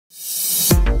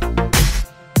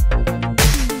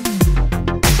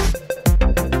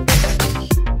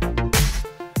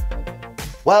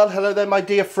Well, hello there my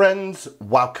dear friends,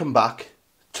 welcome back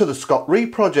to the Scott Ree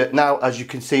Project. Now, as you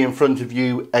can see in front of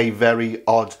you, a very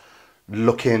odd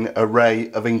looking array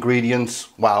of ingredients.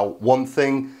 Wow, one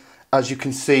thing, as you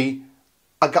can see,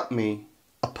 I got me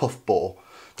a puffball.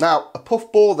 Now, a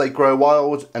puffball, they grow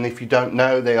wild, and if you don't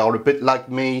know, they are a bit like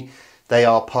me. They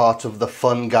are part of the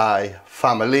fungi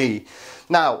family.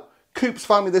 Now, Coop's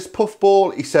found me this puffball.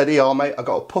 He said, "Here, mate, I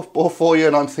got a puffball for you,"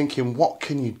 and I'm thinking, what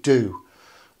can you do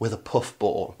with a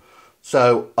puffball?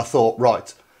 So I thought,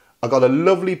 right, I got a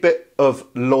lovely bit of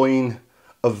loin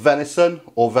of venison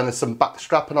or venison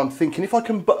backstrap, and I'm thinking if I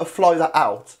can butterfly that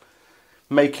out,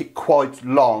 make it quite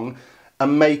long,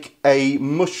 and make a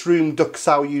mushroom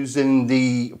duxelle using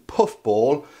the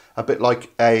puffball, a bit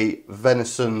like a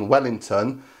venison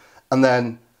Wellington, and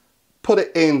then put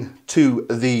it into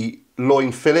the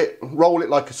loin fillet, roll it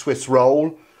like a Swiss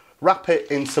roll, wrap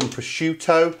it in some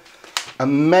prosciutto,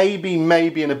 and maybe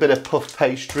in a bit of puff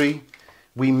pastry,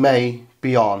 we may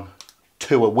be on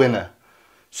to a winner.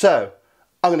 So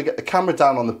I'm going to get the camera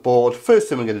down on the board. First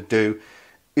thing we're going to do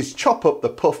is chop up the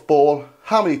puffball.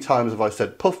 How many times have I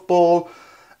said puffball?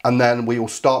 And then we will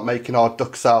start making our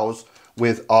duxelles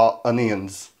with our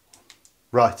onions.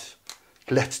 Right,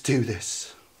 let's do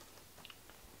this.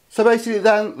 So basically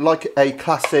then, like a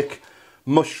classic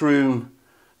mushroom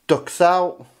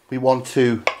duxelle, we want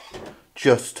to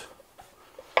just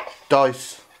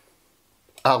dice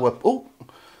our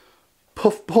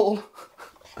puffball.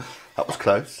 That was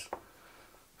close.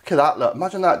 Look at that, look,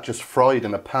 imagine that just fried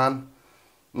in a pan.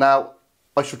 Now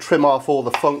I should trim off all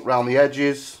the funk around the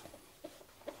edges.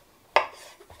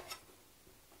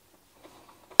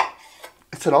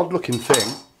 It's an odd looking thing.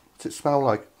 What's it smell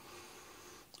like?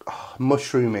 Oh,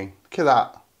 mushroomy. Look at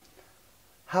that.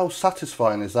 How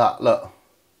satisfying is that? Look,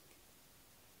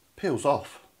 peels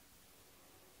off.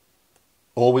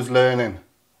 Always learning,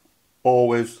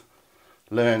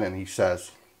 he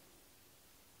says.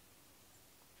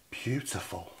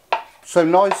 Beautiful. So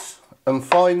nice and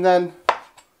fine then.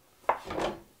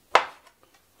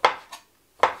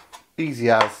 Easy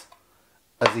as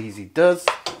easy does.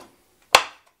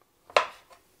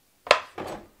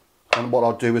 And what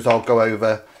I'll do is I'll go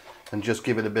over and just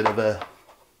give it a bit of a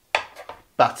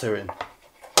battering.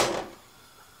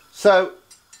 So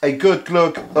a good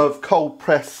glug of cold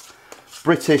pressed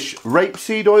British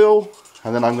rapeseed oil,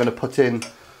 and then I'm going to put in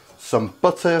some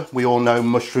butter. We all know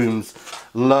mushrooms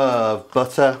love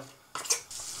butter.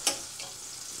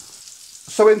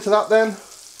 So into that then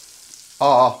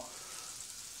our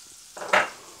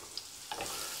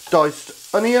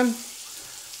diced onion.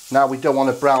 Now we don't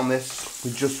want to brown this,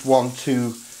 we just want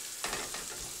to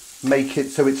make it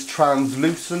so it's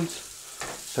translucent,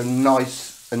 so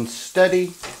nice and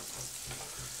steady.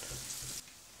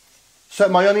 So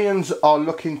my onions are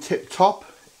looking tip top,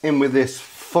 in with this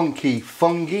funky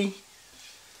fungi.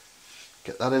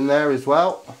 Get that in there as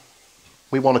well.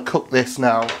 We want to cook this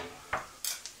now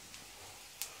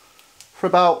for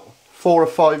about 4 or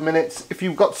 5 minutes. If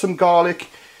you've got some garlic,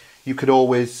 you could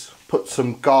always put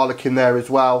some garlic in there as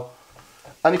well.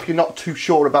 And if you're not too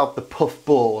sure about the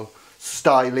puffball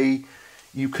style,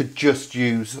 you could just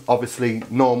use obviously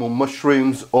normal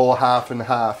mushrooms or half and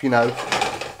half, you know.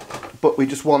 But we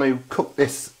just want to cook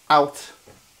this out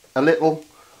a little.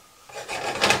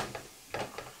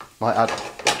 Might add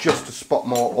just a spot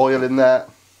more oil in there.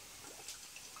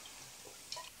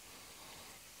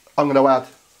 I'm going to add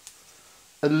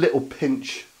a little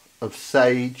pinch of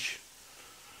sage.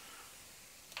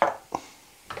 And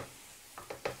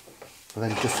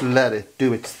then just let it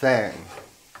do its thing.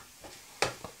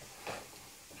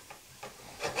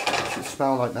 What's it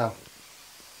smell like now?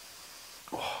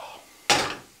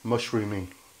 Mushroomy.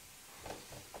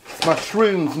 It's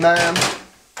mushrooms, man.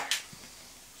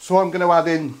 So I'm going to add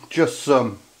in just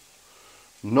some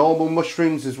normal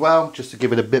mushrooms as well, just to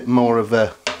give it a bit more of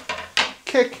a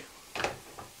kick.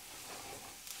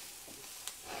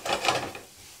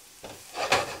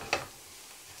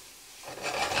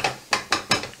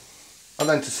 And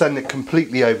then to send it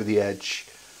completely over the edge,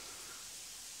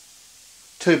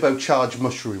 turbocharged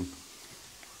mushroom.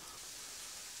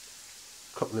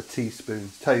 Couple of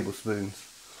teaspoons, tablespoons.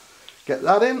 Get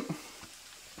that in.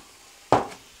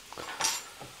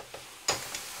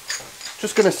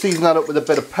 Just going to season that up with a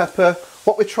bit of pepper.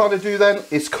 What we're trying to do then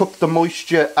is cook the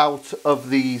moisture out of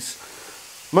these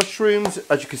mushrooms.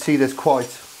 As you can see, there's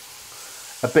quite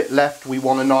a bit left. We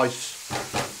want a nice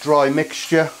dry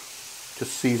mixture.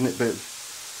 Just season it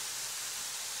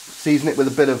with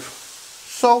a bit of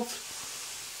salt.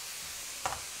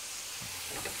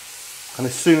 And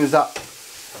as soon as that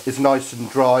is nice and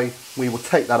dry, we will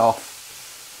take that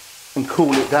off and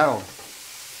cool it down.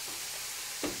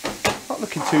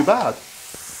 not looking too bad.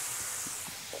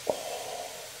 Oh,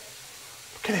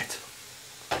 look at it.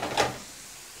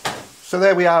 So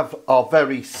there we have our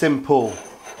very simple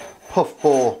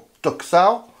puffball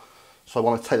duxelle. So I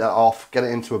want to take that off, get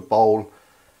it into a bowl,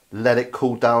 let it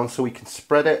cool down so we can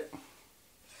spread it.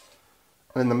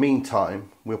 And in the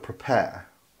meantime, we'll prepare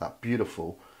that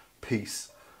beautiful piece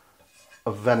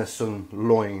of venison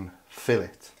loin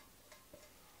fillet.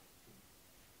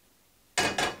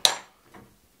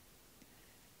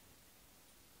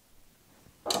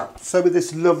 So with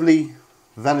this lovely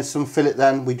venison fillet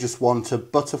then, we just want to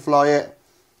butterfly it.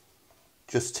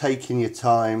 Just taking your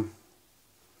time.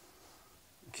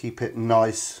 Keep it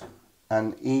nice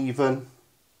and even.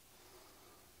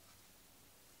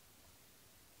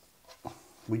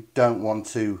 We don't want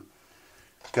to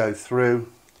go through.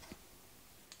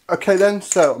 Okay then,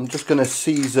 so I'm just going to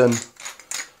season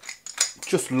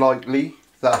just lightly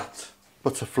that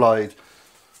butterflied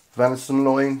venison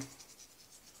loin.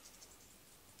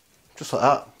 Just like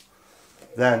that.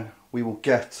 Then we will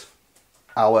get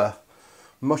our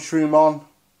mushroom on.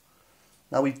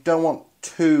 Now we don't want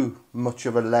too much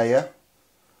of a layer,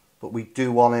 but we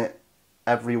do want it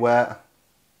everywhere.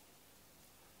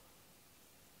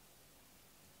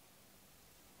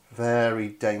 Very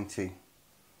dainty.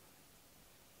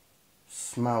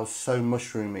 Smells so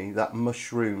mushroomy. That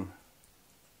mushroom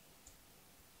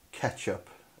ketchup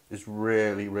is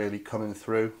really coming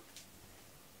through.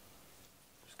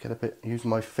 Just get a bit, use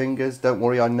my fingers. Don't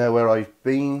worry, I know where I've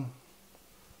been.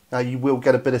 Now you will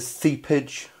get a bit of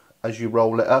seepage as you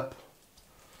roll it up.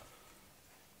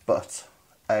 But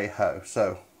hey-ho,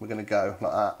 so we're going to go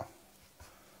like that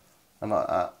and like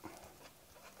that,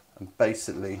 and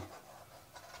basically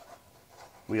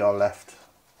we are left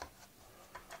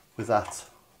with that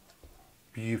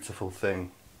beautiful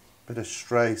thing. Bit of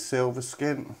stray silver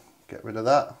skin, get rid of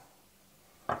that.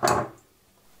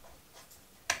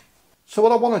 So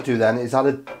what I want to do then is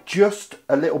add just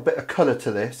a little bit of colour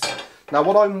to this. Now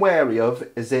what I'm wary of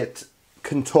is it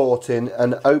contorting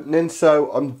and opening,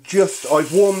 so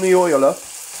I've warmed the oil up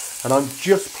and I'm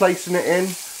just placing it in.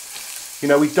 You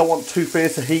know, we don't want too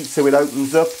fierce a heat so it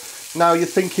opens up. Now you're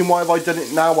thinking, why have I done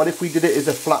it now? Well, if we did it as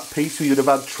a flat piece, we would have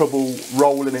had trouble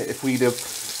rolling it if we'd have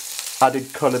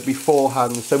added colour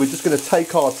beforehand. So we're just going to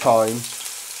take our time.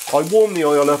 I warm the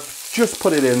oil up, just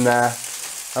put it in there.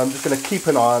 I'm just going to keep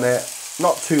an eye on it,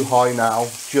 not too high now,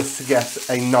 just to get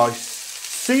a nice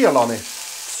seal on it.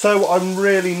 So I'm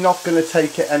really not going to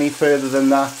take it any further than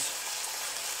that.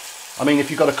 I mean, if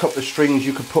you've got a couple of strings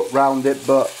you could put round it,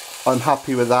 but I'm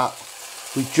happy with that.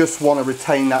 We just want to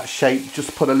retain that shape,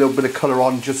 just put a little bit of colour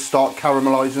on, just start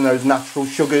caramelising those natural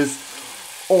sugars.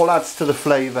 All adds to the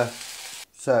flavour.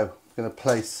 So I'm going to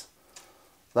place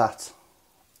that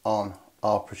on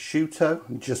our prosciutto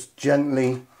and just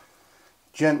gently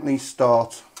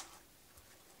start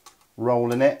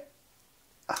rolling it.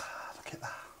 Look at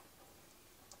that.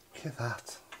 Look at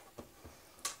that.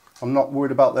 I'm not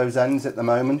worried about those ends at the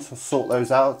moment. I'll sort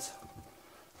those out.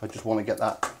 I just want to get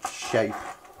that shape.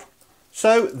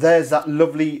 So there's that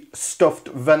lovely stuffed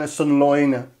venison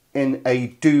loin in a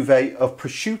duvet of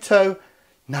prosciutto.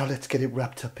 Now let's get it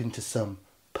wrapped up into some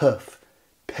puff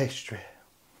pastry.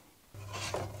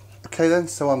 Okay then,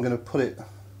 so I'm going to put it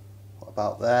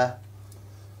about there,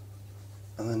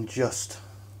 and then just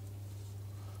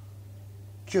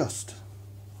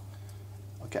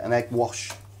I'll get an egg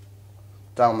wash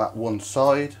down that one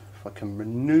side. If I can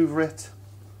maneuver it.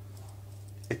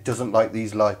 It doesn't like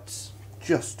these lights.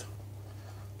 Just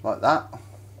like that.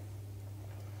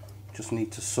 Just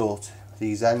need to sort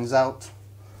these ends out.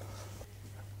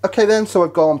 Okay then, so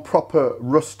I've gone proper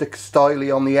rustic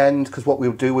styly on the end, because what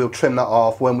we'll do, we'll trim that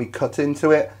off when we cut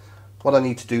into it. What I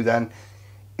need to do then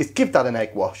is give that an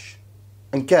egg wash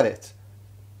and get it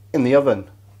in the oven.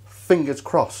 Fingers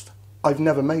crossed. I've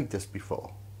never made this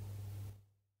before.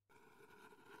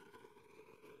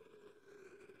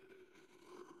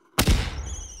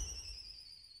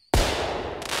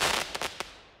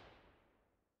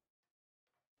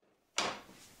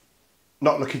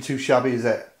 Not looking too shabby, is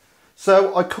it?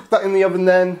 So I cooked that in the oven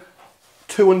then,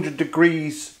 200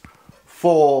 degrees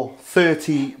for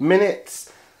 30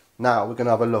 minutes. Now we're going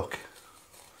to have a look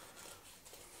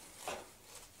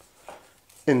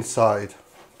inside.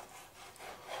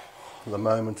 The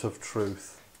moment of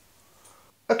truth.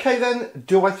 Okay then,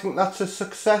 do I think that's a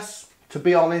success? To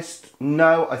be honest,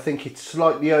 no, I think it's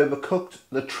slightly overcooked.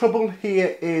 The trouble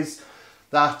here is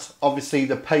that obviously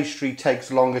the pastry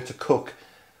takes longer to cook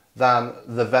than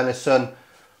the venison.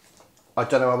 I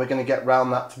don't know how we're going to get around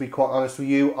that, to be quite honest with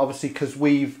you. Obviously, because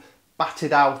we've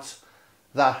batted out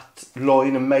that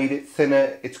loin and made it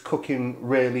thinner. It's cooking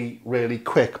really, really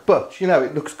quick. But, you know,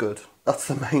 it looks good. That's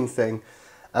the main thing.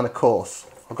 And of course,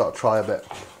 I've got to try a bit.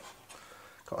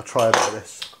 Got to try a bit of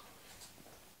this.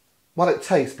 Well, it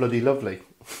tastes bloody lovely.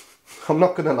 I'm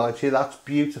not going to lie to you, that's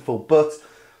beautiful. But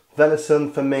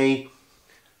venison, for me,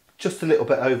 just a little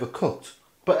bit overcooked.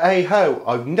 But hey-ho,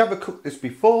 I've never cooked this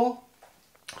before.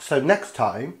 So next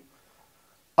time,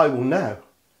 I will know.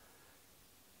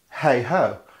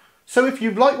 Hey-ho. So if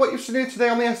you've liked what you've seen here today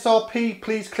on the SRP,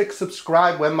 please click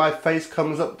subscribe when my face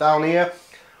comes up down here.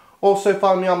 Also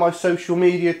find me on my social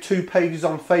media, 2 pages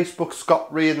on Facebook,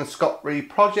 Scott Rea and the Scott Rea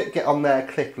Project. Get on there,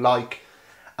 click like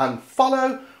and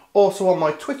follow. Also on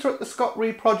my Twitter at the Scott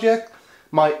Rea Project.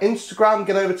 My Instagram,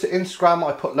 get over to Instagram.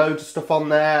 I put loads of stuff on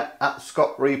there at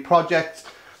Scott Rea Project.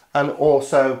 And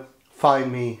also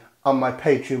find me on my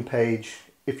Patreon page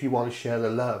if you want to share the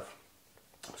love.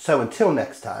 So until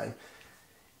next time,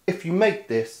 if you make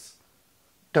this,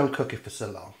 don't cook it for so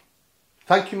long.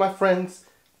 Thank you, my friends.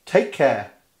 Take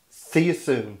care. See you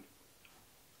soon.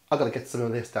 I've got to get some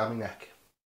of this down my neck.